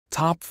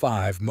Top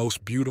 5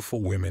 Most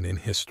Beautiful Women in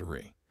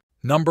History.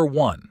 Number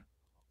 1.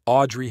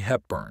 Audrey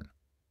Hepburn.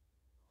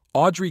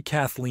 Audrey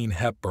Kathleen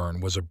Hepburn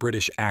was a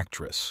British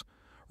actress.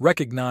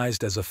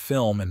 Recognized as a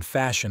film and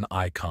fashion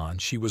icon,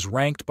 she was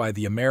ranked by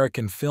the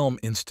American Film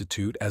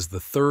Institute as the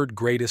third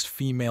greatest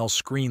female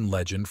screen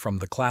legend from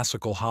the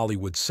classical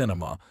Hollywood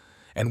cinema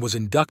and was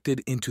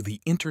inducted into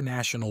the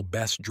International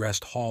Best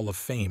Dressed Hall of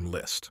Fame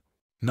list.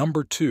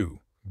 Number 2.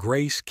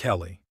 Grace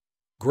Kelly.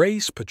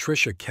 Grace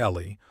Patricia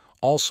Kelly,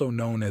 also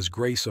known as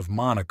Grace of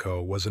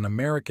Monaco, was an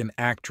American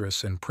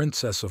actress and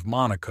Princess of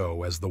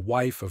Monaco as the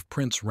wife of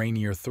Prince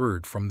Rainier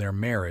III from their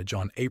marriage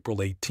on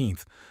April 18,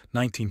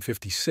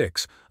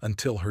 1956,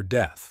 until her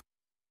death.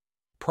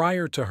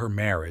 Prior to her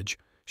marriage,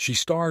 she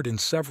starred in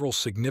several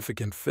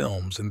significant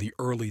films in the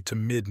early to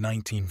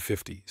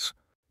mid-1950s.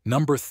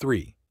 Number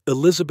 3.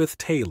 Elizabeth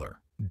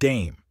Taylor,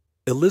 Dame.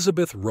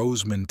 Elizabeth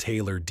Rosemond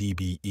Taylor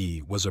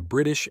DBE was a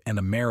British and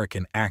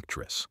American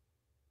actress.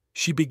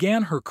 She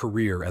began her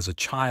career as a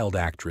child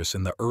actress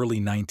in the early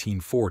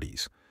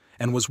 1940s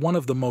and was one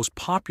of the most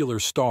popular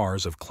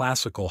stars of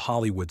classical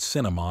Hollywood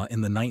cinema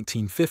in the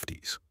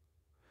 1950s.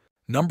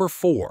 Number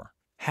 4.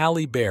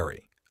 Halle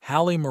Berry.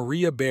 Halle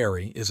Maria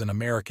Berry is an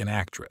American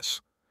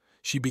actress.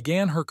 She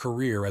began her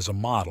career as a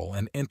model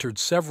and entered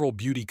several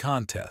beauty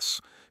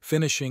contests,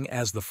 finishing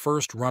as the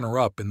first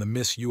runner-up in the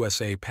Miss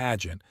USA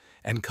pageant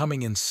and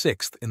coming in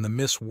 6th in the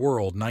Miss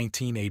World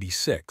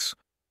 1986.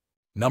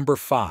 Number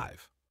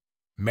 5.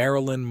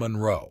 Marilyn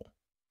Monroe.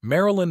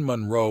 Marilyn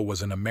Monroe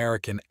was an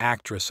American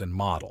actress and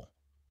model.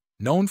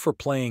 Known for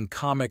playing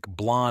comic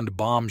blonde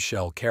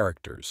bombshell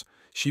characters,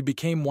 she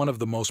became one of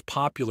the most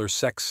popular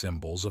sex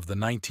symbols of the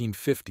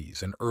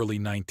 1950s and early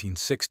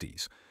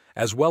 1960s,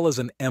 as well as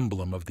an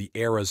emblem of the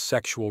era's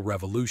sexual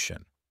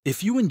revolution.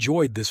 If you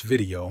enjoyed this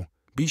video,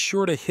 be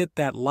sure to hit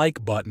that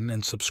like button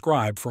and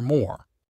subscribe for more.